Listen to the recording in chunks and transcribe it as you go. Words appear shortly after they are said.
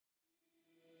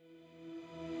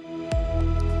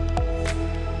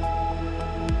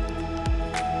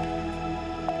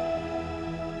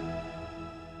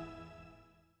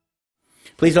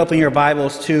Please open your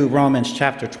Bibles to Romans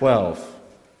chapter 12.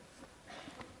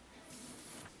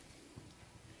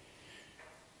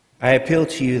 I appeal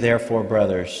to you, therefore,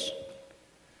 brothers,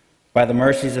 by the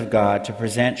mercies of God, to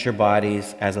present your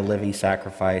bodies as a living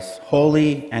sacrifice,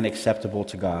 holy and acceptable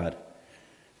to God,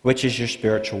 which is your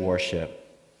spiritual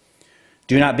worship.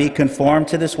 Do not be conformed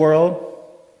to this world,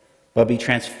 but be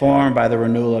transformed by the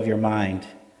renewal of your mind,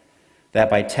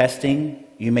 that by testing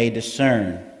you may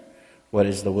discern what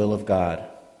is the will of God,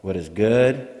 what is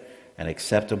good and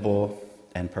acceptable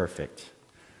and perfect.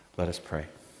 Let us pray.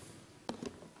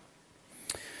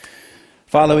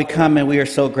 Father, we come and we are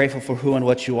so grateful for who and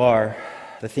what you are,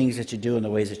 the things that you do and the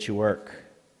ways that you work.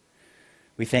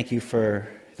 We thank you for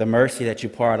the mercy that you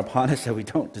pour out upon us that we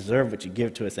don't deserve, but you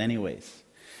give to us anyways.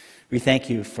 We thank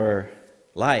you for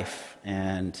life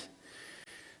and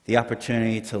the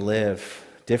opportunity to live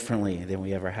differently than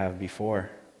we ever have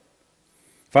before.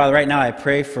 Father, right now I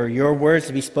pray for your words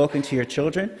to be spoken to your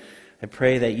children. I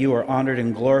pray that you are honored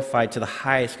and glorified to the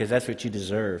highest, because that's what you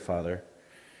deserve, Father.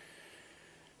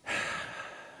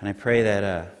 And I pray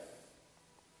that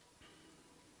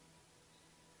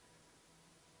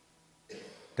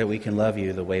we can love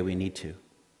you the way we need to.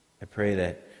 I pray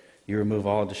that you remove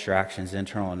all distractions,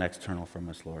 internal and external, from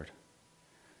us, Lord.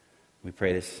 We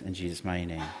pray this in Jesus' mighty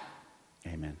name.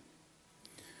 Amen.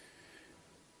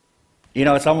 You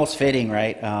know, it's almost fitting,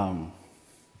 right?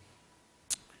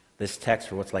 This text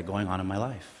for what's like going on in my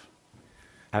life.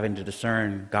 Having to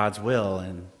discern God's will,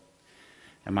 and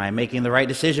am I making the right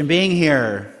decision being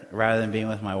here rather than being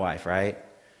with my wife, right?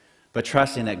 But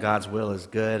trusting that God's will is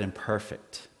good and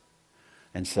perfect.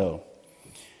 And so,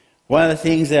 one of the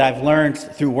things that I've learned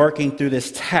through working through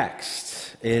this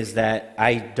text is that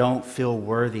I don't feel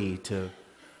worthy to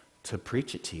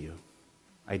preach it to you.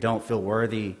 I don't feel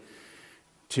worthy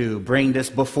to bring this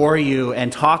before you and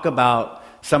talk about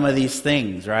some of these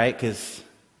things, right? Because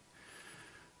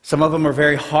some of them are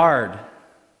very hard,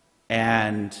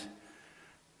 and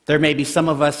there may be some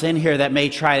of us in here that may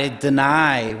try to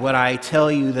deny what I tell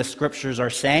you the scriptures are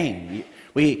saying.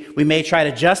 We may try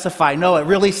to justify, no, it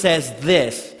really says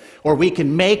this, or we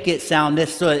can make it sound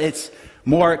this so it's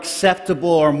more acceptable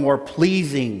or more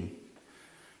pleasing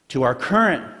to our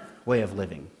current way of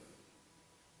living.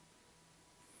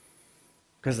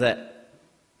 Because that,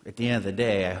 at the end of the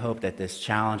day, I hope that this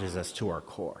challenges us to our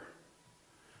core.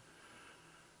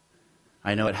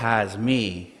 I know it has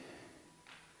me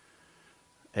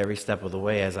every step of the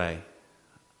way as I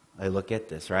look at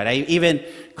this, right? Even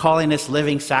calling this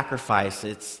living sacrifice,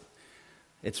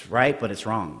 it's right, but it's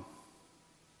wrong.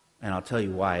 And I'll tell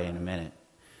you why in a minute.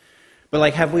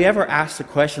 But have we ever asked the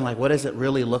question, what does it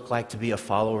really look like to be a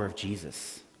follower of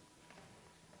Jesus?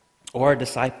 Or a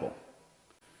disciple?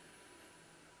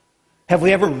 Have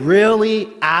we ever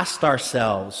really asked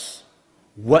ourselves,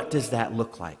 what does that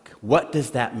look like? What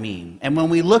does that mean? And when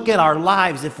we look at our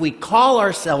lives, if we call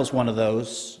ourselves one of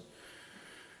those,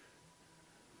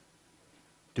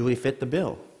 do we fit the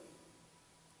bill?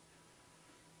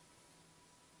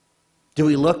 Do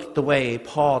we look the way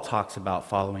Paul talks about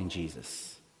following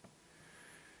Jesus?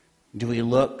 Do we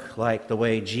look like the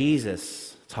way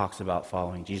Jesus talks about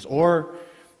following Jesus? Or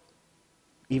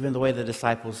even the way the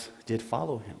disciples did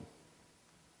follow him?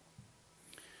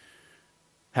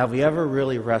 Have we ever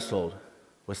really wrestled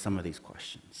with some of these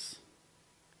questions?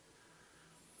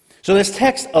 So this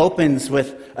text opens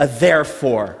with a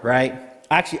therefore, right?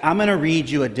 Actually, I'm going to read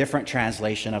you a different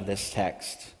translation of this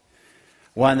text.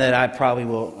 One that I'm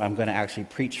going to actually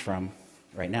preach from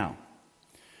right now.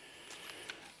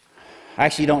 I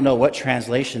actually don't know what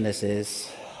translation this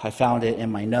is. I found it in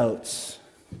my notes.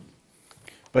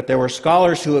 But there were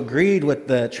scholars who agreed with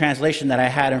the translation that I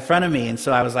had in front of me. And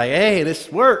so I was like, hey,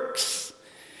 this works.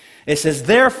 It says,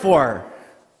 therefore,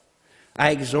 I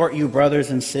exhort you,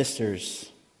 brothers and sisters,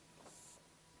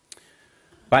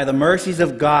 by the mercies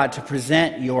of God, to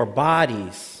present your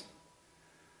bodies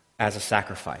as a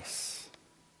sacrifice.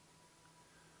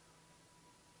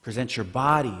 Present your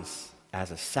bodies as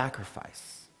a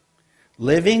sacrifice.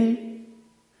 Living,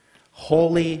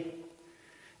 holy,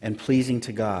 and pleasing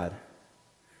to God,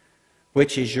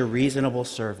 which is your reasonable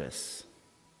service.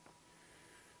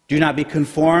 Do not be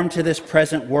conformed to this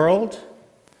present world,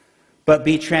 but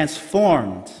be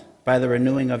transformed by the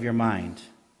renewing of your mind,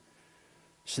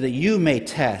 so that you may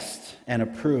test and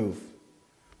approve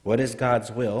what is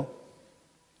God's will,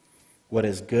 what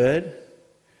is good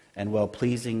and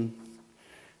well-pleasing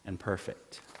and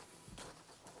perfect.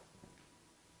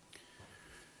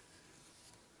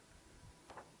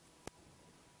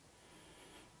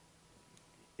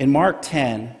 In Mark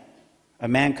 10, a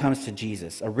man comes to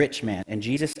Jesus, a rich man, and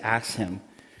Jesus asks him,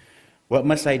 What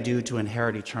must I do to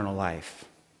inherit eternal life?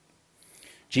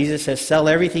 Jesus says, sell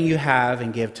everything you have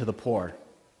and give to the poor,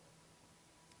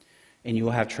 and you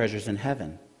will have treasures in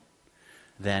heaven.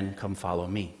 Then come follow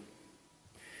me.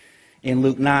 In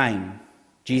Luke 9,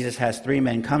 Jesus has 3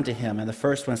 men come to him, and the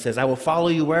first one says, I will follow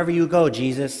you wherever you go,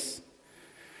 Jesus.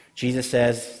 Jesus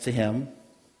says to him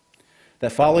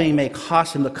that following may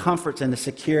cost him the comforts and the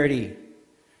security,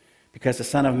 because the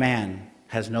Son of Man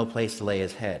has no place to lay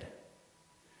his head.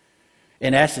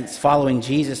 In essence, following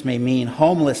Jesus may mean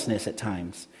homelessness at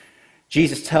times.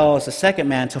 Jesus tells the second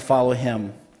man to follow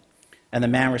him, and the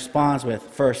man responds with,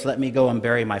 first, let me go and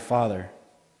bury my father.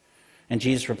 And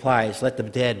Jesus replies, let the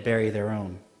dead bury their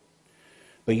own.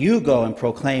 But you go and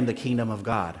proclaim the kingdom of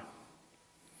God.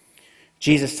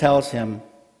 Jesus tells him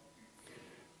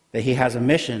that he has a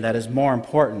mission that is more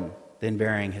important than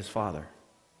burying his father.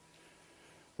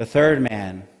 The third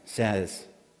man says,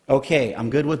 okay, I'm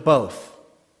good with both.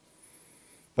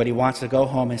 But he wants to go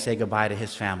home and say goodbye to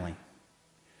his family.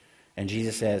 And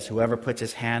Jesus says, whoever puts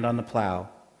his hand on the plow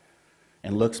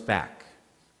and looks back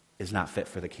is not fit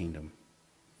for the kingdom.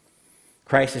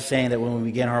 Christ is saying that when we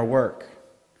begin our work,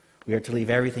 we are to leave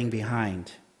everything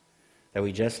behind that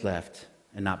we just left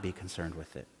and not be concerned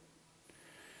with it.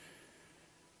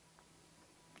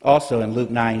 Also in Luke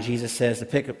 9, Jesus says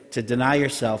to deny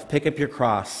yourself, pick up your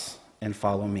cross, and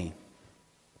follow me.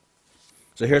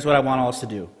 So here's what I want all of us to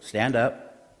do. Stand up.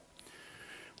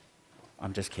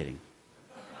 I'm just kidding.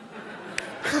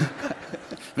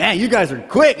 Man, you guys are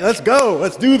quick. Let's go.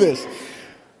 Let's do this.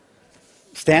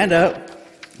 Stand up.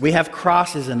 We have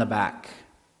crosses in the back.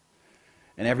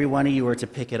 And every one of you are to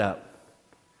pick it up,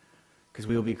 because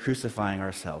we will be crucifying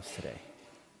ourselves today.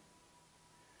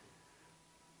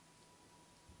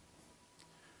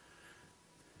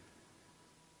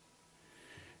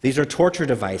 These are torture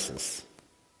devices,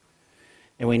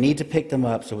 and we need to pick them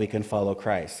up so we can follow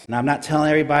Christ. Now, I'm not telling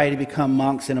everybody to become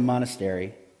monks in a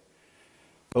monastery,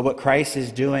 but what Christ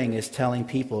is doing is telling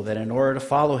people that in order to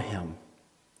follow him,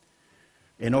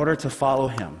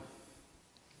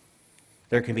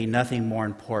 there can be nothing more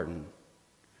important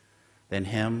than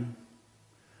him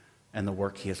and the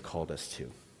work he has called us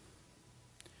to.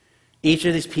 Each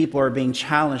of these people are being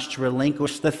challenged to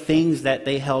relinquish the things that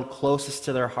they held closest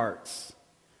to their hearts.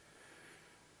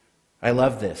 I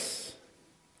love this.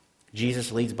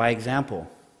 Jesus leads by example,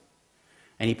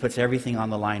 and he puts everything on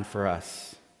the line for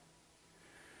us.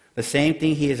 The same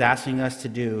thing he is asking us to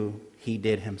do, he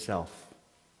did himself.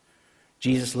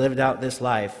 Jesus lived out this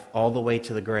life all the way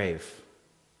to the grave.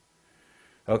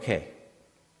 Okay,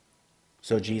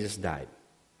 so Jesus died.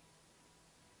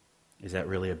 Is that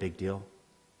really a big deal?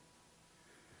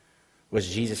 Was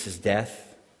Jesus'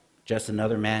 death just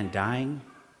another man dying?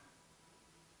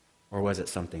 Or was it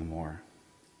something more?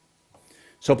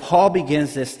 So Paul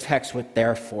begins this text with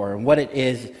therefore, and what it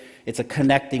is, it's a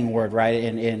connecting word, right?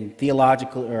 In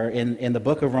theological, or in the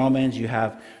book of Romans, you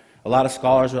have a lot of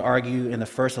scholars would argue in the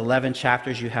first 11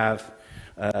 chapters, you have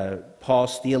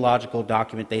Paul's theological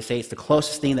document. They say it's the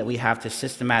closest thing that we have to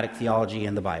systematic theology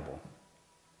in the Bible.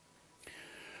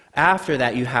 After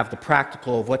that, you have the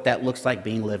practical of what that looks like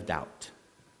being lived out.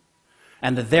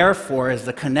 And the therefore is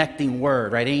the connecting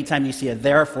word, right? Anytime you see a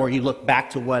therefore, you look back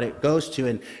to what it goes to.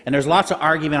 And there's lots of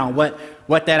argument on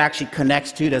what that actually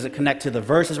connects to. Does it connect to the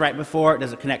verses right before it?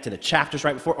 Does it connect to the chapters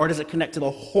right before it? Or does it connect to the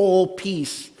whole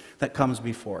piece that comes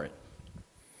before it?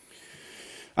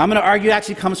 I'm going to argue it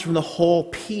actually comes from the whole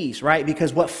piece, right?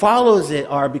 Because what follows it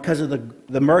are because of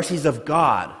the mercies of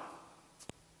God.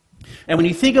 And when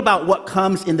you think about what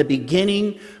comes in the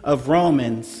beginning of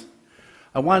Romans,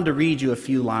 I wanted to read you a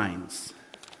few lines.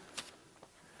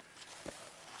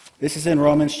 This is in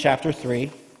Romans chapter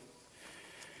 3.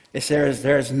 It says,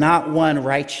 there is not one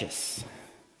righteous,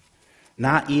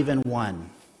 not even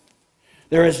one.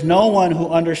 There is no one who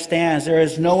understands. There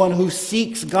is no one who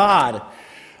seeks God.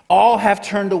 All have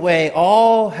turned away.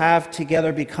 All have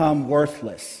together become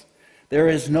worthless. There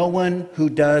is no one who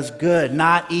does good,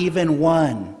 not even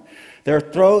one. Their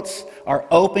throats are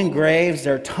open graves.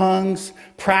 Their tongues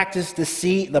practice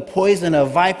deceit. The poison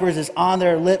of vipers is on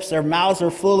their lips. Their mouths are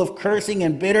full of cursing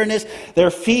and bitterness. Their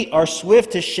feet are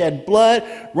swift to shed blood.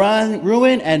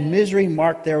 Ruin and misery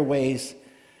mark their ways.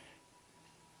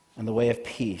 And the way of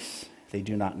peace they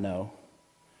do not know.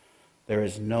 There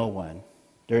is no one.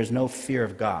 There is no fear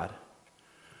of God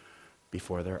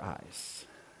before their eyes.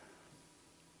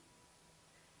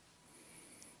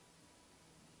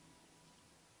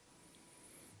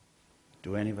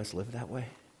 Do any of us live that way?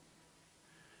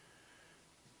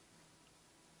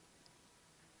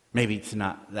 Maybe it's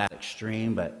not that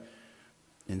extreme, but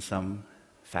in some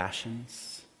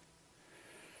fashions.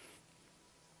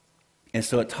 And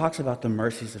so it talks about the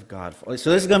mercies of God.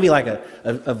 So this is going to be like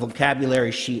a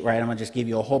vocabulary sheet, right? I'm going to just give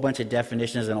you a whole bunch of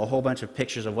definitions and a whole bunch of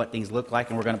pictures of what things look like,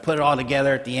 and we're going to put it all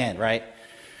together at the end, right?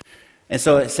 And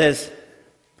so it says,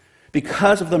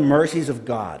 because of the mercies of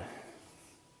God.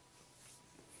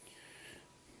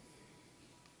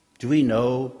 Do we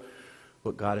know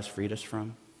what God has freed us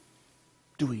from?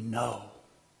 Do we know?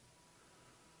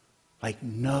 Like,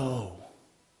 no.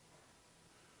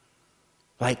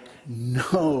 Like,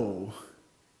 no.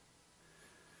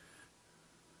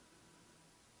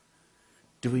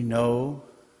 Do we know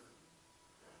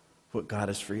what God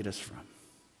has freed us from?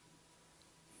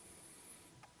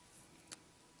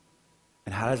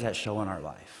 And how does that show in our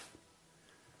life?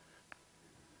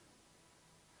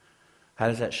 How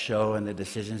does that show in the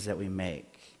decisions that we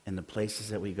make, in the places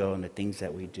that we go, and the things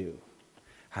that we do?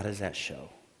 How does that show?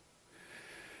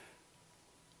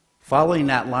 Following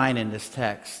that line in this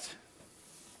text,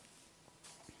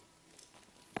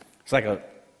 it's like a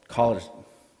college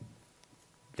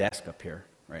desk up here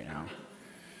right now.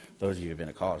 Those of you who have been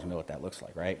to college know what that looks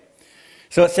like, right?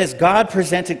 So it says, God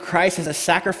presented Christ as a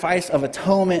sacrifice of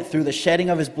atonement through the shedding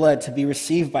of his blood to be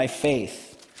received by faith.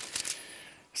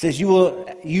 It says,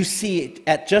 you see,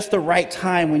 at just the right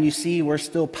time when you see we're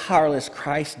still powerless,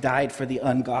 Christ died for the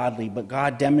ungodly. But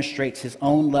God demonstrates his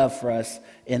own love for us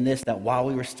in this, that while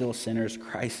we were still sinners,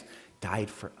 Christ died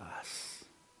for us.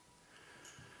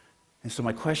 And so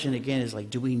my question again is, like,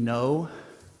 do we know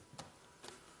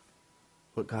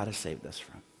what God has saved us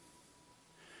from?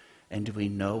 And do we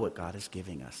know what God is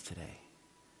giving us today?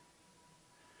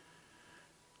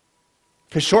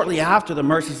 Because shortly after the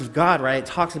mercies of God, right, it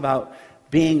talks about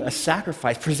being a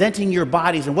sacrifice, presenting your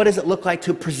bodies. And what does it look like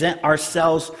to present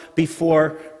ourselves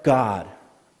before God?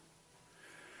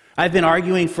 I've been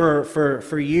arguing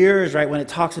for years, right, when it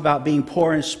talks about being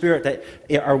poor in spirit,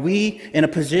 that are we in a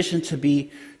position to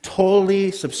be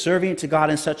totally subservient to God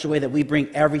in such a way that we bring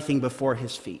everything before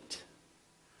his feet?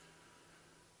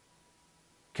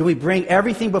 Can we bring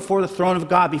everything before the throne of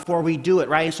God before we do it,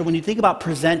 right? And so when you think about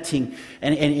presenting,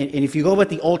 and if you go with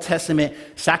the Old Testament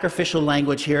sacrificial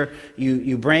language here,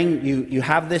 you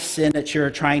have this sin that you're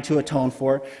trying to atone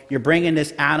for. You're bringing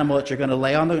this animal that you're going to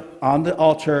lay on the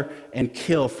altar and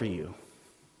kill for you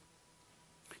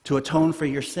to atone for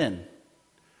your sin.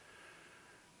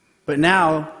 But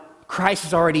now Christ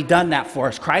has already done that for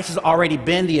us. Christ has already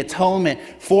been the atonement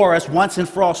for us once and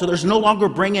for all. So there's no longer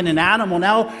bringing an animal.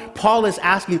 Now Paul is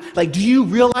asking, like, do you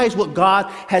realize what God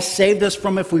has saved us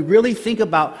from if we really think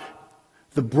about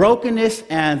the brokenness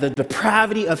and the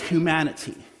depravity of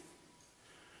humanity?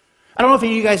 I don't know if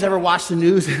any of you guys ever watch the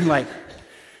news and like,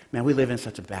 man, we live in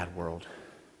such a bad world.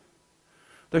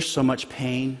 There's so much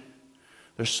pain.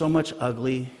 There's so much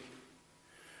ugly.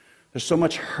 There's so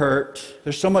much hurt.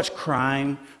 There's so much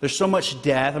crime. There's so much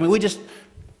death. I mean, we just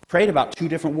prayed about 2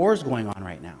 different wars going on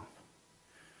right now.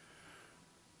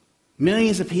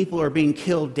 Millions of people are being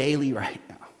killed daily right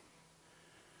now.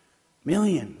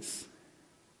 Millions.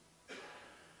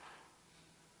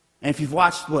 And if you've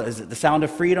watched, what is it, The Sound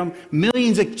of Freedom?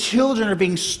 Millions of children are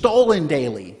being stolen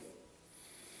daily.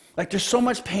 Like, there's so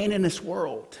much pain in this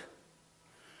world.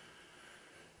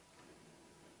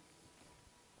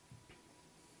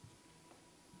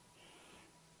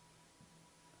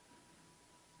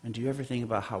 And do you ever think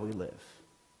about how we live?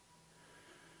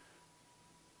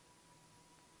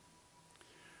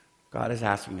 God is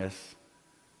asking us,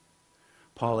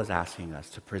 Paul is asking us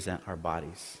to present our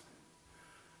bodies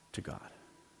to God.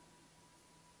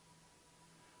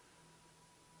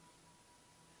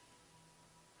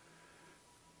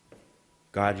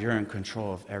 God, you're in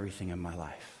control of everything in my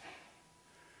life.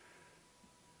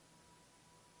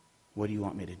 What do you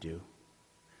want me to do?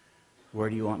 Where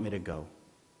do you want me to go?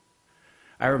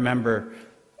 I remember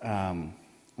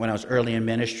when I was early in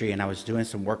ministry and I was doing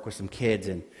some work with some kids,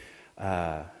 and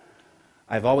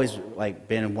I've always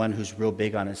been one who's real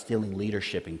big on instilling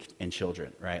leadership in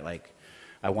children, right? Like,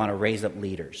 I want to raise up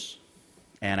leaders.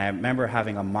 And I remember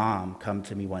having a mom come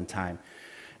to me one time,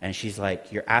 and she's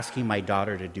like, "You're asking my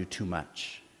daughter to do too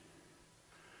much."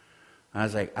 And I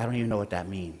was like, "I don't even know what that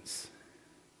means.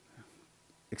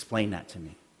 Explain that to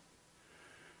me."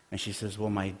 And she says,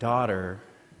 "Well, my daughter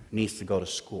needs to go to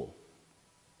school.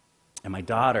 And my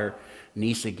daughter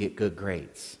needs to get good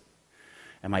grades.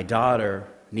 And my daughter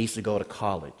needs to go to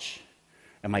college.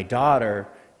 And my daughter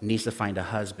needs to find a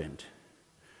husband.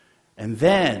 And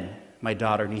then my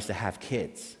daughter needs to have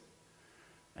kids.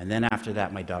 And then after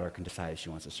that, my daughter can decide if she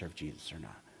wants to serve Jesus or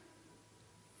not."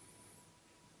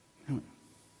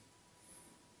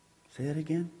 Say that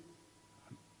again?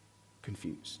 I'm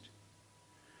confused.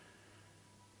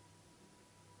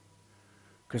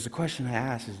 Because the question I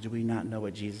ask is, do we not know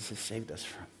what Jesus has saved us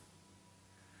from?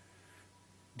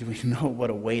 Do we know what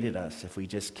awaited us if we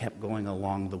just kept going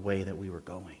along the way that we were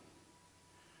going?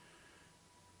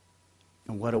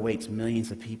 And what awaits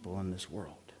millions of people in this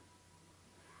world?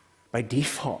 By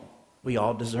default, we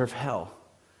all deserve hell.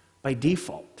 By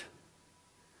default.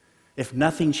 If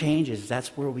nothing changes,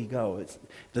 that's where we go.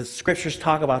 The scriptures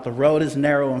talk about the road is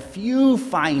narrow and few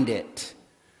find it.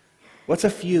 What's a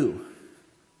few?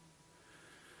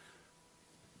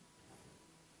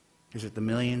 Is it the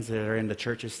millions that are in the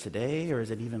churches today, or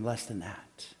is it even less than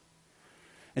that?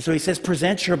 And so he says,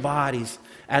 present your bodies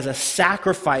as a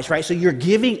sacrifice, right? So you're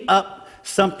giving up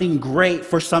something great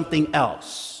for something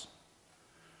else.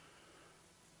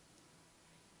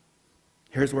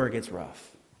 Here's where it gets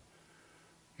rough.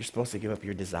 You're supposed to give up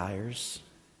your desires.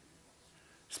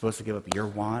 You're supposed to give up your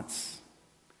wants,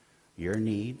 your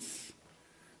needs,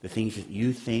 the things that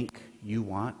you think you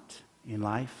want in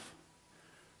life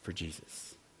for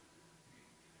Jesus.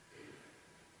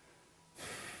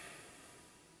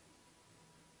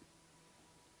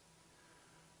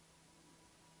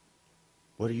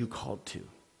 What are you called to?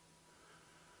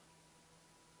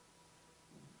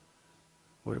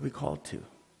 What are we called to?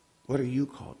 What are you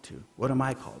called to? What am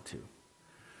I called to?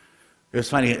 It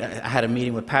was funny, I had a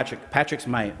meeting with Patrick. Patrick's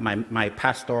my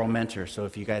pastoral mentor, so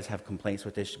if you guys have complaints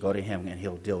with this, go to him and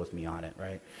he'll deal with me on it,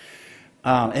 right?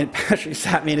 And Patrick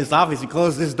sat me in his office, he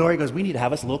closed his door, he goes, we need to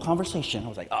have us a little conversation. I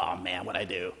was like, oh man, what'd I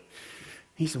do?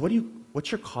 He said,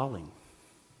 what's your calling?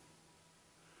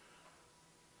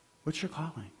 What's your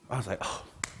calling? I was like, oh,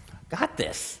 got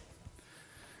this.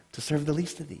 To serve the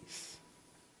least of these.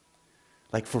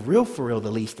 Like for real,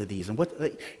 the least of these. And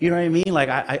what, you know what I mean? Like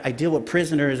I deal with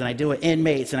prisoners and I deal with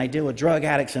inmates and I deal with drug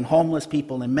addicts and homeless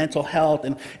people and mental health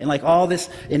and like all this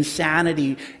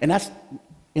insanity. And that's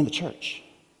in the church.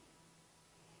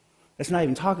 That's not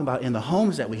even talking about in the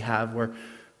homes that we have where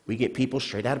we get people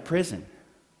straight out of prison.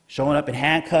 Showing up in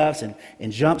handcuffs and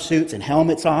in jumpsuits and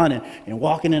helmets on and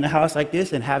walking in a house like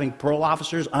this and having parole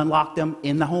officers unlock them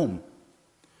in the home.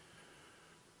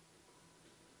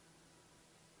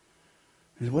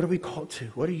 And what are we called to?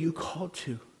 What are you called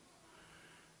to?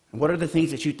 And what are the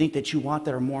things that you think that you want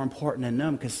that are more important than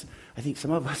them? Because I think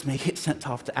some of us may get sent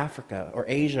off to Africa or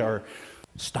Asia or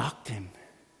Stockton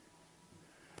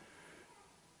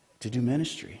to do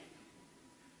ministry.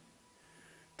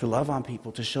 To love on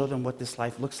people, to show them what this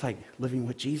life looks like, living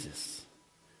with Jesus.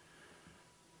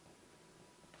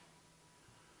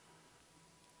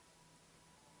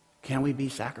 Can we be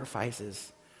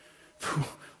sacrifices for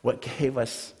what gave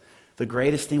us the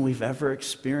greatest thing we've ever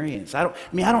experienced? I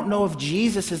don't know if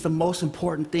Jesus is the most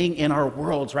important thing in our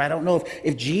worlds, right? I don't know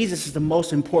if Jesus is the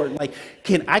most important. Like,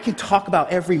 I can talk about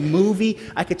every movie.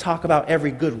 I could talk about every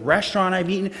good restaurant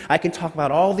I've eaten. I can talk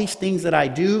about all these things that I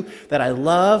do, that I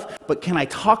love. But can I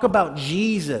talk about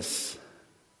Jesus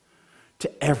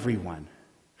to everyone?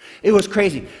 It was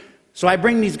crazy. So I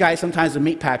bring these guys sometimes to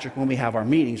meet Patrick when we have our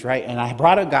meetings, right? And I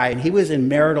brought a guy, and he was in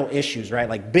marital issues, right?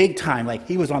 Like big time. Like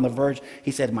he was on the verge.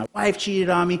 He said, my wife cheated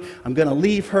on me. I'm going to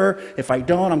leave her. If I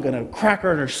don't, I'm going to crack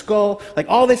her in her skull. Like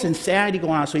all this insanity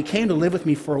going on. So he came to live with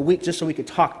me for a week just so we could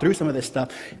talk through some of this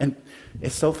stuff. And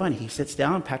it's so funny. He sits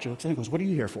down, Patrick looks at him and goes, what are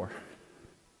you here for?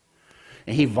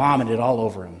 And he vomited all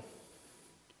over him.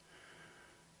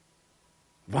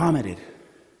 Vomited.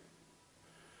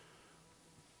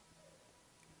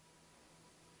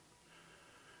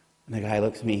 And the guy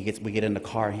looks at me, we get in the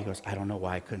car, and he goes, I don't know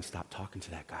why I couldn't stop talking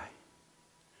to that guy.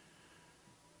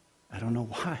 I don't know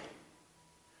why.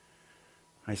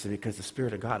 I said, because the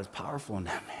Spirit of God is powerful in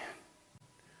that man.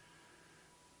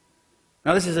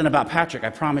 Now, this isn't about Patrick, I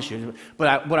promise you.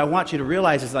 But what I want you to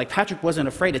realize is like Patrick wasn't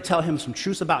afraid to tell him some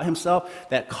truths about himself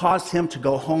that caused him to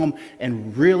go home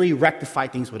and really rectify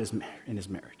things with in his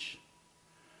marriage.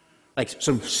 Like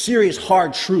some serious,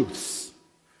 hard truths.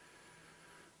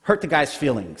 Hurt the guy's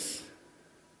feelings.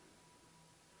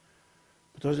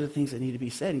 But those are the things that need to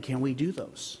be said, and can we do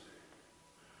those?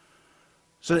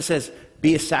 So it says,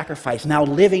 be a sacrifice. Now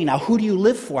living, now who do you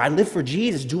live for? I live for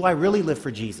Jesus. Do I really live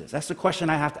for Jesus? That's the question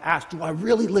I have to ask. Do I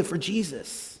really live for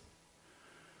Jesus?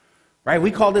 Right? We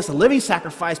call this a living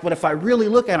sacrifice, but if I really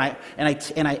look and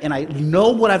I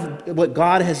know what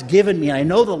God has given me, and I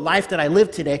know the life that I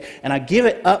live today, and I give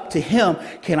it up to Him,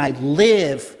 can I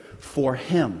live for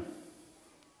Him?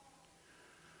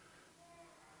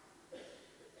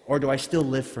 Or do I still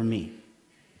live for me?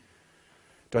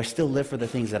 Do I still live for the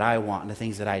things that I want and the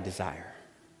things that I desire?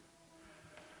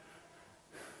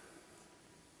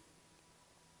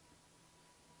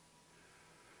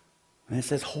 And it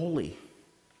says holy.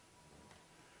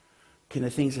 Can the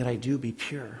things that I do be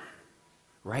pure,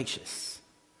 righteous?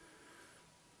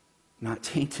 not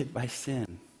tainted by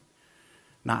sin,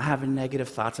 not having negative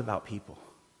thoughts about people,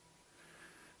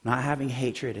 not having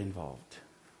hatred involved?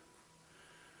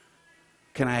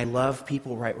 Can I love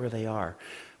people right where they are?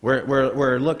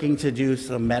 We're looking to do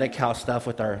some Medi-Cal stuff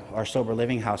with our sober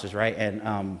living houses, right?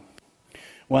 And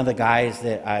one of the guys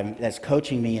that's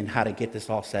coaching me in how to get this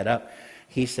all set up,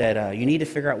 he said, you need to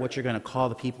figure out what you're going to call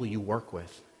the people you work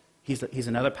with. He's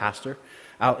another pastor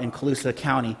out in Colusa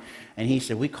County, and he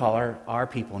said, we call our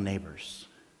people neighbors.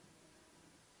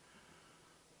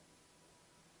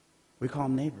 We call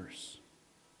them neighbors.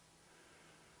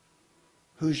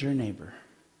 Who's your neighbor?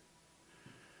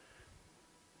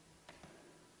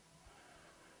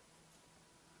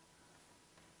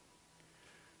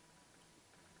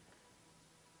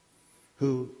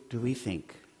 Who do we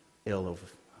think ill of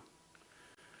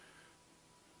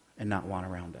and not want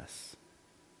around us?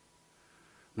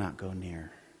 Not go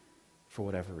near for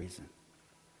whatever reason?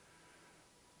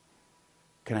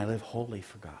 Can I live holy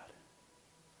for God?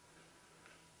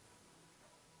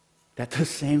 That the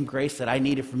same grace that I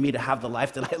needed for me to have the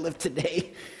life that I live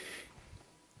today,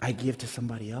 I give to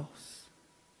somebody else.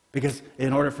 Because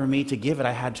in order for me to give it,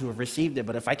 I had to have received it.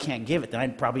 But if I can't give it, then I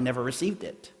probably never received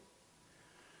it.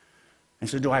 And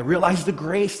so do I realize the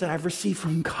grace that I've received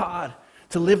from God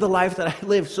to live the life that I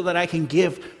live so that I can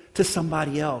give to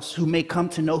somebody else who may come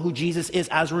to know who Jesus is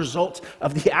as a result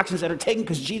of the actions that are taken,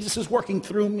 because Jesus is working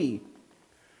through me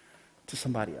to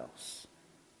somebody else?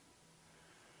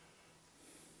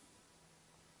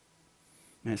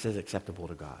 And it says acceptable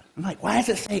to God. I'm like, why does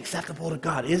it say acceptable to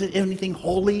God? Is it anything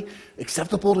holy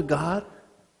acceptable to God?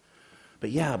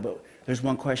 But there's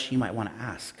one question you might want to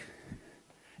ask.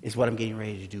 Is what I'm getting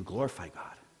ready to do glorify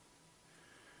God?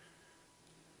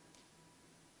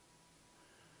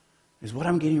 Is what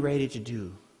I'm getting ready to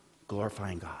do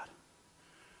glorifying God?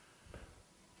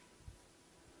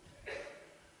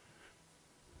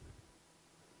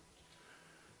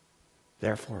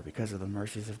 Therefore, because of the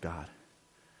mercies of God,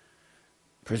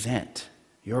 present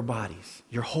your bodies,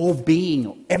 your whole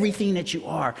being, everything that you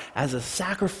are, as a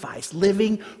sacrifice,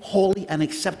 living, holy, and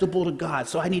acceptable to God.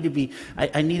 So I need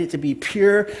it to be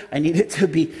pure. I need it to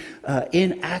be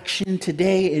in action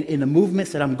today, in the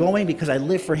movements that I'm going, because I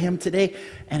live for Him today,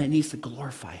 and it needs to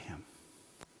glorify Him.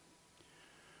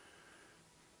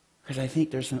 Because I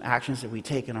think there's some actions that we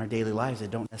take in our daily lives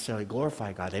that don't necessarily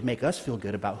glorify God. They make us feel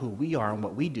good about who we are and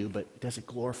what we do, but does it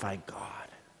glorify God?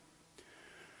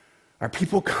 Are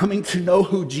people coming to know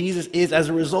who Jesus is as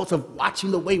a result of watching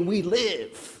the way we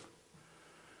live?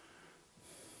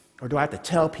 Or do I have to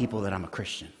tell people that I'm a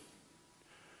Christian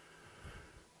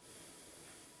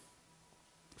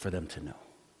for them to know?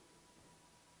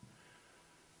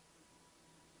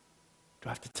 Do I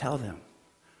have to tell them?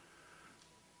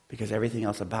 Because everything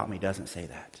else about me doesn't say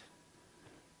that.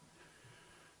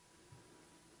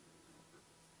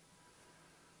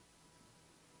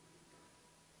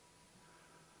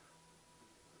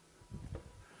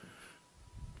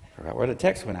 I forgot where the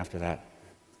text went after that.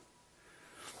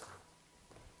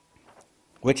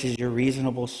 Which is your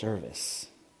reasonable service.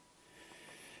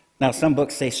 Now, some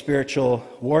books say spiritual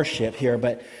worship here,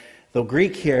 but the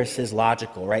Greek here says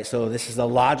logical, right? So this is a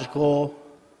logical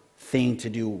thing to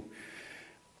do.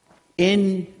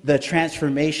 In the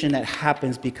transformation that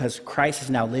happens because Christ is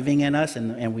now living in us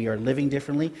and we are living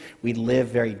differently, we live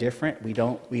very different.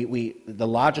 The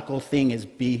logical thing is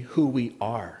be who we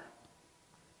are.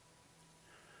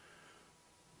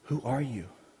 Who are you?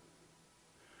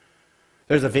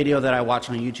 There's a video that I watch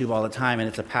on YouTube all the time, and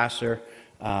it's a pastor,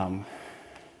 and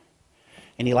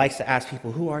he likes to ask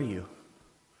people, who are you?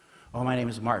 Oh, my name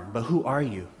is Martin, but who are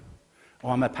you? Oh,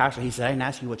 I'm a pastor. He said, I didn't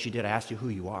ask you what you did, I asked you who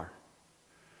you are.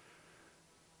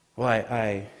 Well,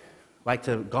 I like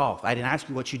to golf. I didn't ask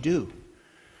you what you do.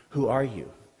 Who are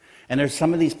you? And there's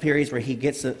some of these periods where he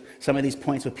gets some of these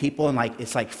points with people, and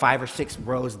it's like 5 or 6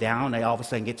 rows down. They all of a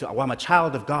sudden get to, well, I'm a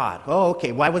child of God. Oh,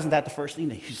 okay. Why wasn't that the first thing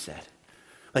that you said?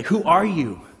 Like, who are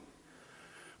you?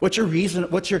 What's your reason?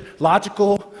 What's your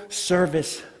logical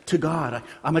service to God?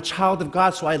 I'm a child of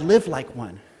God, so I live like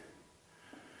one.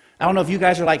 I don't know if you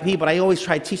guys are like me, but I always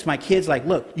try to teach my kids, like,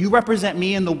 look, you represent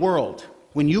me in the world.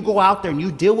 When you go out there and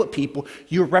you deal with people,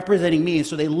 you're representing me, and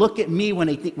so they look at me when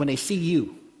they see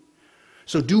you.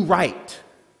 So do right.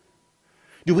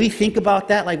 Do we think about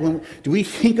that? Do we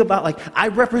think about, I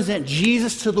represent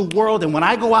Jesus to the world, and when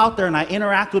I go out there and I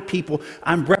interact with people,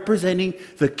 I'm representing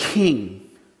the King.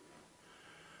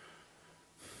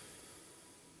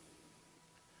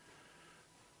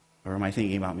 Or am I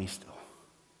thinking about me still?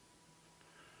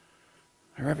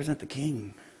 I represent the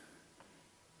King.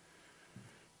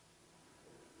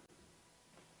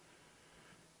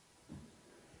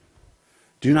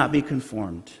 Do not be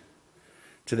conformed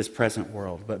to this present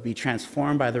world, but be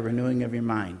transformed by the renewing of your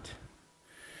mind.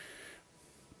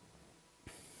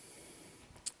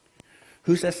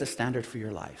 Who sets the standard for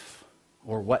your life?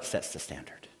 Or what sets the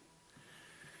standard?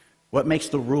 What makes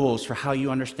the rules for how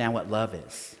you understand what love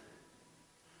is?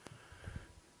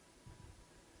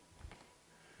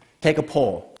 Take a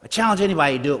poll. I challenge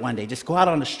anybody to do it one day. Just go out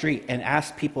on the street and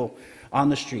ask people on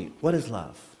the street, what is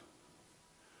love?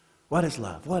 What is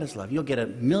love? What is love? You'll get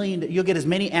as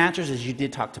many answers as you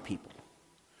did talk to people.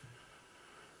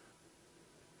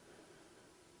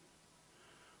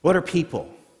 What are people?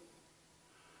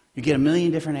 You get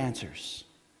 1,000,000 different answers.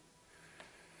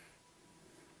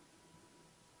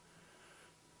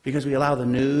 Because we allow the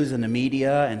news and the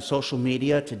media and social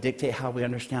media to dictate how we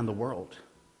understand the world.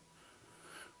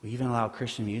 We even allow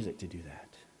Christian music to do that.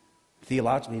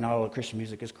 Theologically, not all of Christian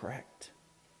music is correct.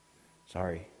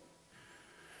 Sorry.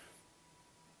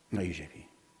 No, you, JP.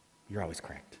 You're always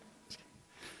correct.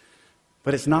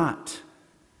 But it's not.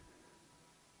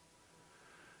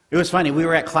 It was funny. We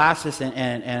were at classes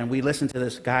and we listened to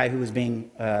this guy who was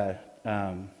being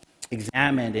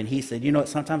examined, and he said, you know what,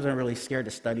 sometimes I'm really scared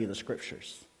to study the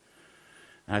scriptures.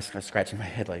 And I was scratching my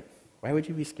head like, why would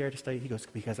you be scared to study? He goes,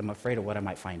 because I'm afraid of what I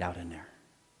might find out in there.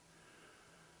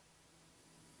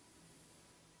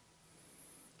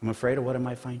 I'm afraid of what I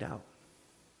might find out.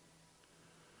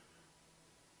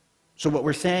 So what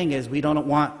we're saying is we don't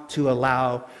want to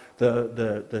allow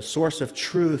the source of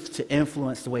truth to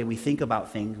influence the way we think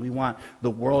about things. We want the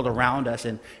world around us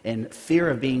and fear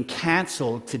of being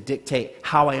canceled to dictate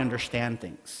how I understand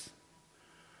things.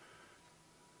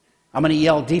 I'm going to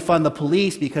yell, defund the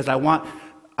police, because I want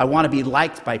to be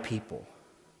liked by people.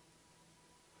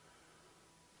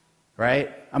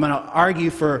 Right? I'm going to argue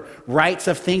for rights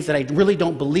of things that I really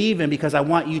don't believe in because I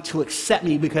want you to accept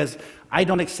me because I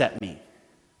don't accept me.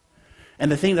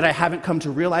 And the thing that I haven't come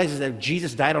to realize is that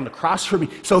Jesus died on the cross for me.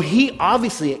 So he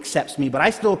obviously accepts me, but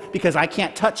I still, because I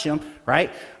can't touch him,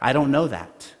 right? I don't know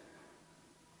that.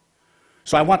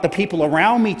 So I want the people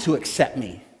around me to accept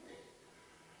me.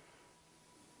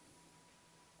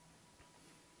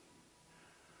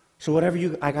 So whatever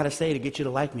I got to say to get you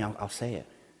to like me, I'll say it.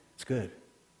 It's good.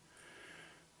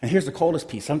 And here's the coldest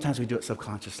piece. Sometimes we do it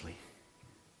subconsciously.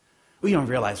 We don't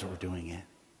realize that we're doing it.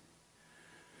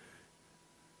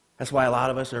 That's why a lot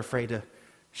of us are afraid to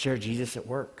share Jesus at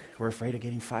work. We're afraid of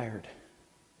getting fired.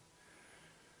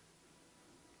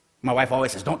 My wife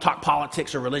always says, don't talk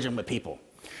politics or religion with people.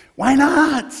 Why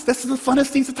not? That's the funnest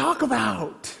things to talk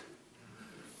about.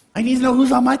 I need to know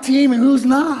who's on my team and who's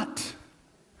not.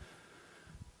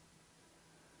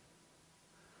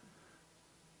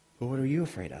 But what are you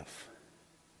afraid of?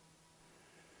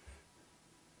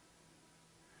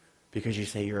 Because you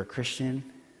say you're a Christian,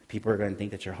 people are going to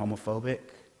think that you're homophobic,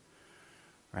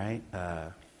 right?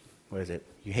 What is it?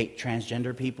 You hate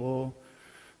transgender people,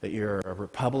 that you're a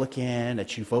Republican,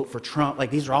 that you vote for Trump. Like,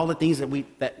 these are all the things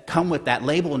that come with that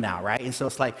label now, right? And so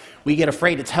it's like we get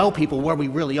afraid to tell people where we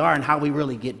really are and how we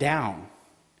really get down.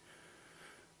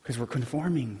 Because we're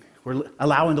conforming. We're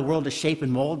allowing the world to shape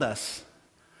and mold us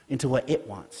into what it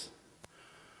wants,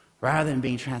 rather than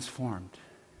being transformed.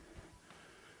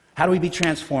 How do we be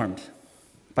transformed?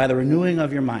 By the renewing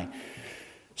of your mind.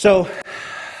 So,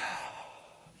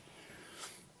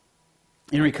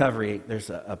 in recovery, there's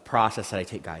a process that I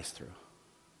take guys through.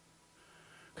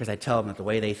 Because I tell them that the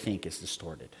way they think is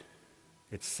distorted.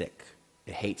 It's sick.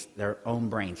 It hates, their own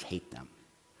brains hate them.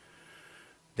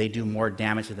 They do more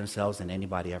damage to themselves than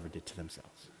anybody ever did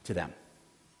to them.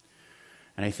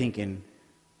 And I think in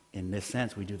this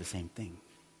sense, we do the same thing.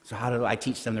 So how do I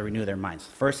teach them to renew their minds?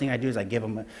 First thing I do is I give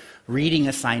them reading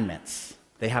assignments.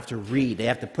 They have to read. They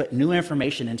have to put new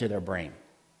information into their brain.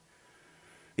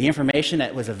 The information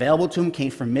that was available to them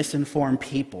came from misinformed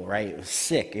people, right? It was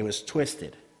sick. It was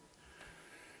twisted.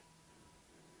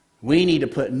 We need to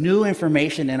put new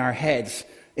information in our heads,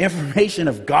 information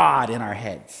of God in our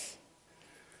heads.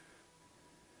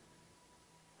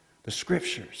 The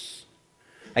scriptures.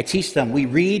 I teach them, we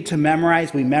read to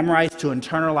memorize, we memorize to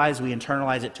internalize, we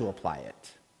internalize it to apply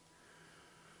it.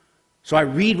 So I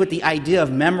read with the idea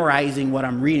of memorizing what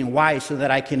I'm reading. Why? So that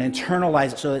I can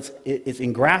internalize it, so it's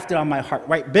engrafted on my heart.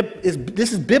 Right?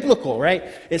 This is biblical, right?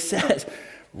 It says,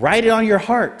 write it on your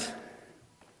heart.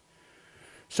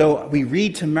 So we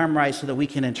read to memorize so that we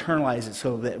can internalize it,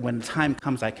 so that when the time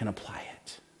comes, I can apply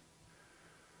it.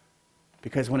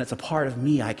 Because when it's a part of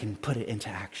me, I can put it into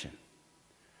action.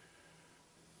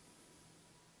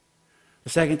 The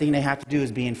second thing they have to do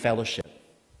is be in fellowship.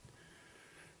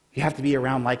 You have to be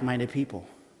around like-minded people.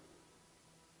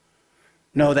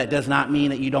 No, that does not mean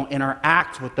that you don't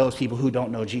interact with those people who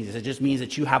don't know Jesus. It just means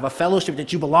that you have a fellowship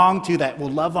that you belong to that will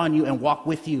love on you and walk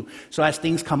with you. So as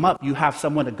things come up, you have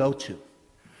someone to go to,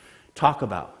 talk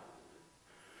about.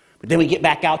 But then we get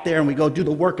back out there and we go do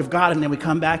the work of God, and then we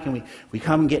come back and we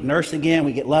come and get nursed again,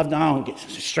 we get loved on, we get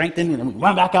strengthened, and then we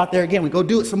run back out there again, we go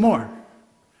do it some more.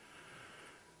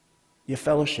 You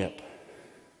fellowship.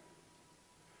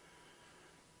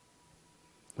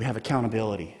 We have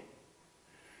accountability.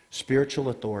 Spiritual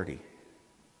authority.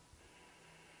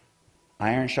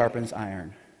 Iron sharpens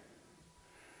iron.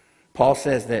 Paul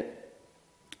says that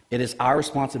it is our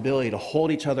responsibility to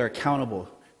hold each other accountable.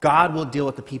 God will deal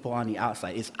with the people on the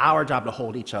outside. It's our job to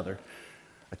hold each other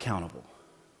accountable.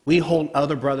 We hold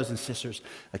other brothers and sisters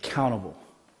accountable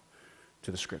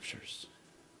to the Scriptures.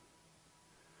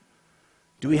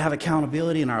 Do we have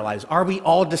accountability in our lives? Are we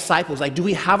all disciples? Like, do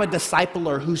we have a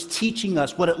discipler who's teaching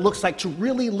us what it looks like to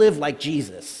really live like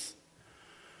Jesus?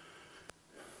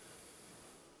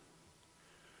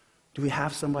 Do we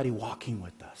have somebody walking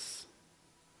with us?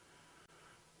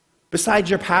 Besides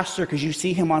your pastor, because you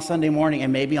see him on Sunday morning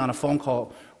and maybe on a phone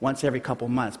call once every couple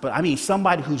months. But I mean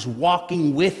somebody who's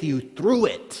walking with you through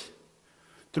it,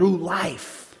 through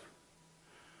life.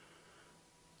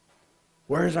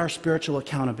 Where is our spiritual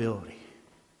accountability?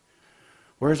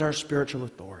 Where's our spiritual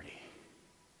authority?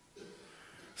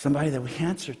 Somebody that we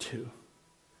answer to.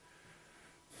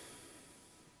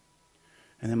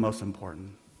 And then most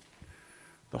important,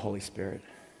 the Holy Spirit.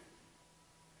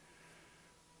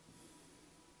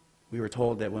 We were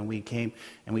told that when we came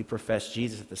and we professed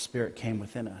Jesus, that the Spirit came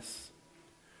within us.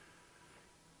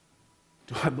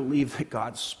 Do I believe that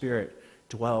God's Spirit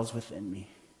dwells within me?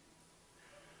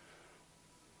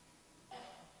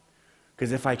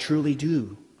 Because if I truly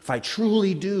do,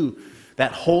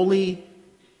 that holy,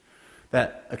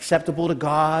 that acceptable to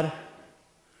God,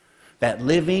 that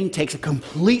living takes a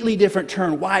completely different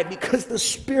turn. Why? Because the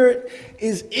Spirit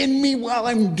is in me while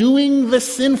I'm doing the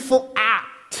sinful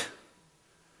act.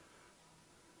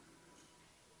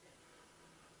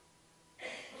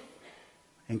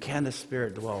 And can the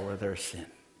Spirit dwell where there's sin?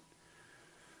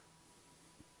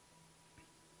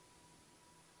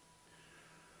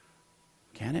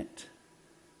 Can it?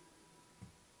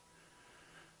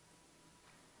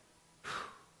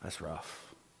 That's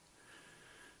rough.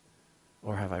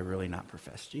 Or have I really not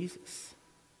professed Jesus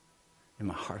in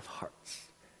my heart of hearts?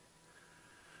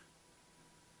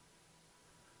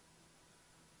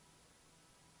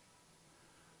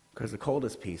 Because the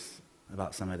coldest piece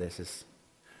about some of this is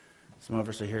some of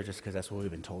us are here just because that's what we've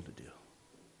been told to do.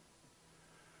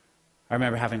 I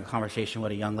remember having a conversation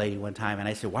with a young lady one time, and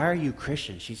I said, "Why are you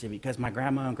Christian?" She said, "Because my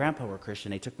grandma and grandpa were Christian.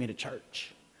 They took me to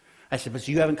church." I said, "But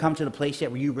you haven't come to the place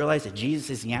yet where you realize that Jesus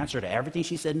is the answer to everything?"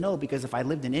 She said, "No, because if I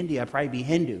lived in India, I'd probably be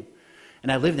Hindu.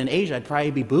 And I lived in Asia, I'd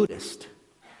probably be Buddhist.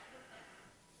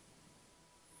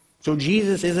 So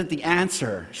Jesus isn't the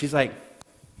answer." She's like,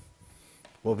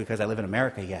 "Well, because I live in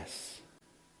America, yes."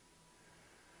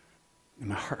 And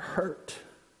my heart hurt.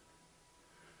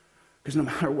 Because no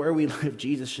matter where we live,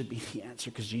 Jesus should be the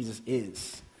answer, because Jesus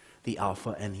is the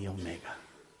Alpha and the Omega.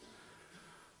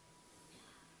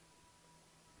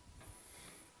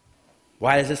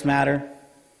 Why does this matter?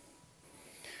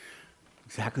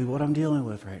 Exactly what I'm dealing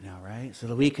with right now, right? So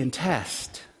that we can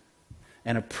test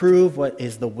and approve what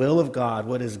is the will of God,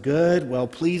 what is good,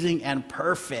 well-pleasing, and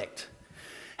perfect.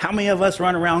 How many of us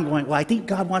run around going, "Well, I think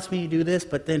God wants me to do this,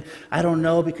 but then I don't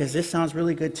know because this sounds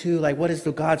really good too. Like, what is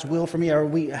God's will for me?" How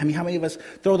many of us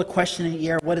throw the question in the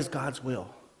air, what is God's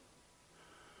will?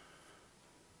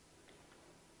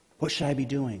 What should I be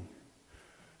doing?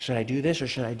 Should I do this or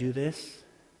should I do this?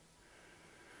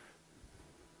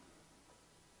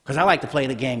 Because I like to play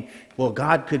the game, well,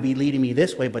 God could be leading me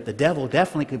this way, but the devil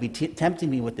definitely could be tempting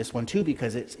me with this one too,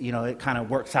 because it's, it kind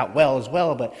of works out well as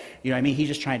well, but he's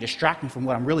just trying to distract me from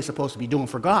what I'm really supposed to be doing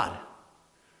for God.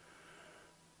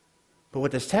 But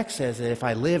what this text says is that if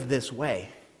I live this way,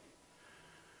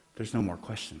 there's no more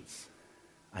questions.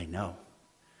 I know,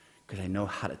 because I know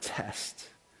how to test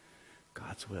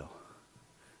God's will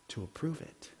to approve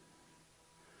it.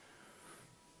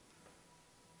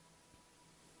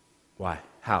 Why?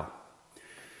 How?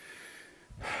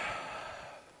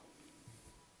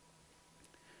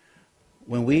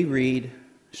 When we read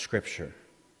Scripture,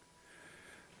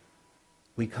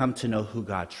 we come to know who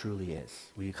God truly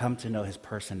is. We come to know His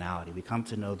personality. We come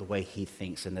to know the way He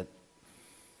thinks. And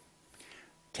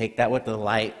take that with the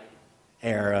light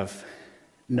air of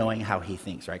knowing how He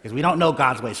thinks, right? Because we don't know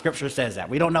God's ways. Scripture says that.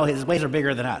 We don't know His ways are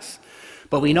bigger than us.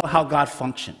 But we know how God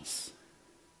functions.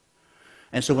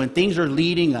 And so when things are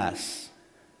leading us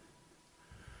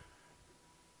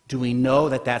Do we know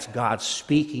that that's God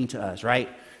speaking to us, right?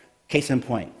 Case in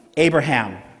point,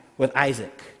 Abraham with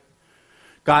Isaac.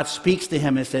 God speaks to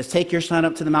him and says, take your son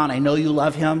up to the mountain. I know you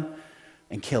love him,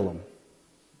 and kill him.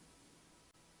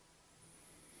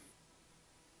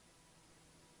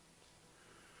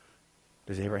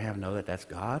 Does Abraham know that that's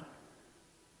God?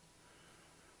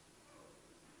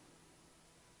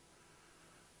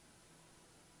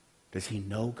 Does he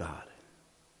know God?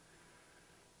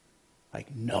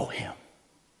 Like, know him.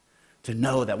 To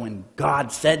know that when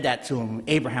God said that to him,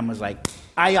 Abraham was like,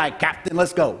 aye, aye, Captain,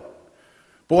 let's go.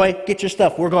 Boy, get your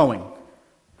stuff, we're going. I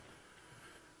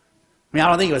mean, I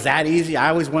don't think it was that easy. I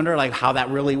always wonder like how that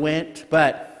really went,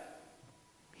 but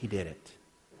he did it.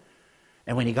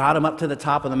 And when he got him up to the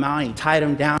top of the mountain, he tied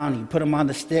him down, he put him on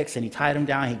the sticks, and he tied him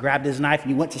down, he grabbed his knife,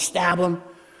 and he went to stab him.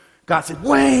 God said,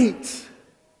 wait!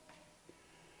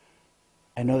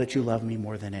 I know that you love me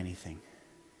more than anything.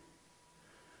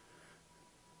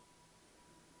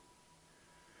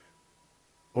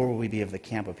 Or will we be of the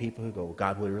camp of people who go, well,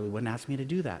 God really wouldn't ask me to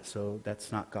do that, so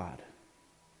that's not God.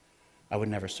 I would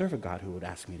never serve a God who would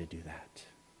ask me to do that.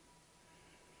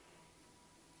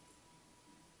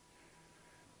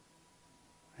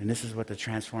 And this is what the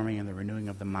transforming and the renewing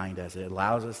of the mind does. It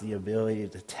allows us the ability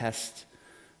to test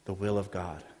the will of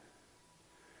God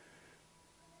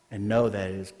and know that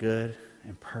it is good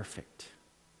and perfect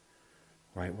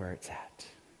right where it's at.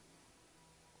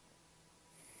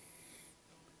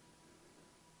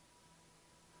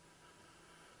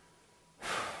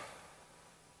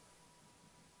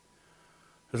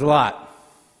 There's a lot.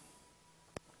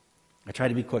 I try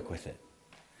to be quick with it.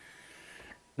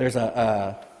 There's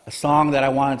a song that I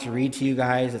wanted to read to you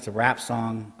guys. It's a rap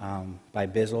song by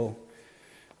Bizzle.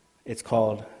 It's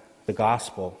called The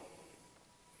Gospel.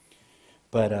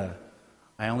 But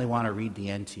I only want to read the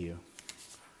end to you.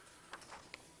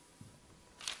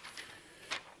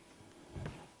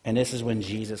 And this is when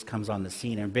Jesus comes on the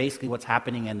scene. And basically what's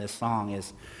happening in this song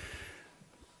is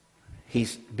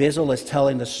Bizzle is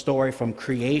telling the story from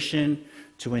creation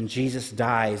to when Jesus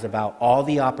dies about all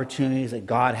the opportunities that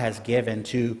God has given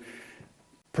to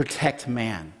protect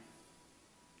man,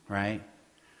 right?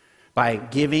 By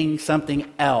giving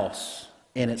something else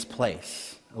in its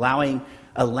place, allowing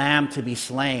a lamb to be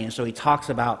slain. So he talks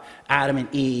about Adam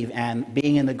and Eve and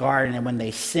being in the garden, and when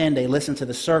they sinned, they listened to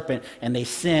the serpent, and they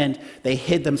sinned, they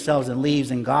hid themselves in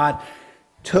leaves, and God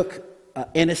took an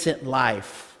innocent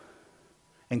life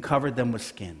and covered them with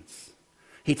skins.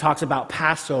 He talks about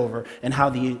Passover and how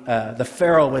the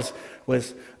Pharaoh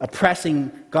was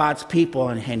oppressing God's people,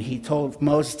 and he told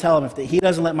Moses, tell him, if he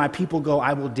doesn't let my people go,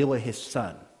 I will deal with his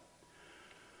son.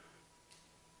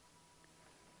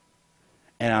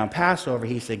 And on Passover,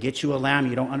 he said, get you a lamb.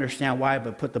 You don't understand why,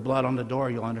 but put the blood on the door.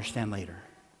 You'll understand later.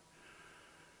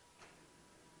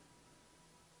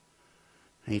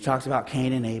 And he talks about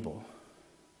Cain and Abel.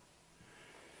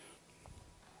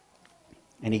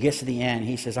 And he gets to the end.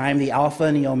 He says, I am the Alpha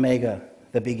and the Omega,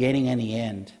 the beginning and the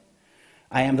end.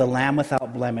 I am the Lamb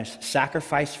without blemish,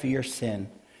 sacrificed for your sin.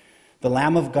 The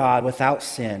Lamb of God without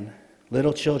sin.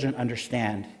 Little children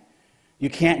understand. You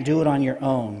can't do it on your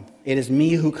own. It is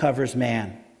me who covers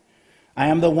man. I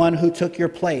am the one who took your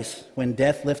place when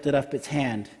death lifted up its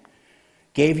hand.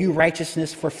 Gave you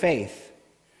righteousness for faith.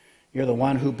 You're the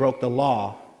one who broke the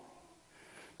law.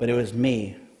 But it was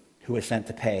me who was sent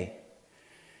to pay.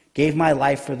 Gave my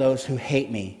life for those who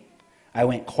hate me. I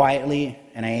went quietly,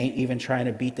 and I ain't even trying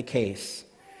to beat the case.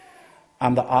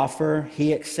 I'm the offer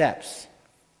he accepts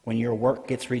when your work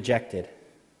gets rejected.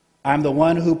 I'm the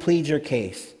one who pleads your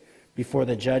case before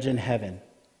the judge in heaven.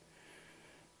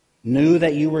 Knew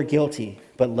that you were guilty,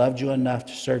 but loved you enough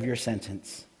to serve your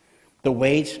sentence. The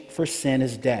wage for sin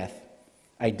is death.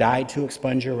 I died to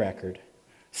expunge your record.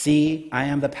 See, I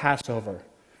am the Passover.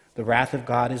 The wrath of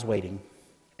God is waiting.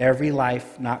 Every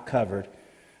life not covered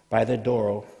by the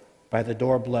door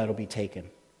blood will be taken.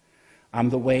 I'm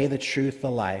the way, the truth,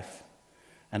 the life,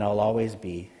 and I'll always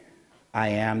be. I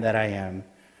am that I am,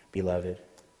 beloved.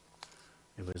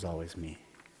 It was always me.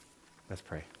 Let's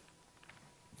pray.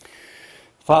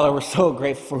 Father, we're so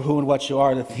grateful for who and what you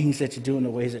are, the things that you do and the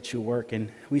ways that you work,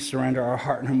 and we surrender our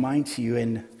heart and our mind to you.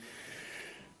 And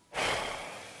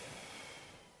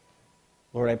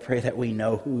Lord, I pray that we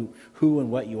know who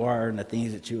and what you are and the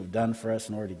things that you have done for us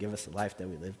in order to give us the life that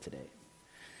we live today.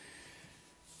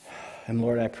 And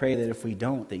Lord, I pray that if we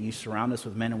don't, that you surround us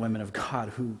with men and women of God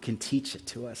who can teach it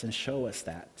to us and show us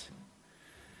that.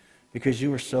 Because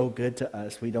you are so good to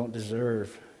us. We don't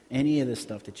deserve any of the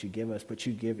stuff that you give us, but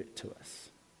you give it to us.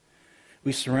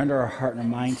 We surrender our heart and our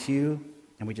mind to you,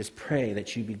 and we just pray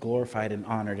that you be glorified and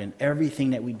honored in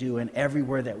everything that we do and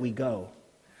everywhere that we go.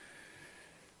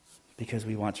 because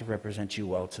we want to represent you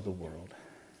well to the world.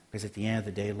 Because at the end of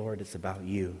the day, Lord, it's about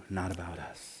you, not about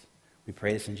us. We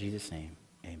pray this in Jesus' name.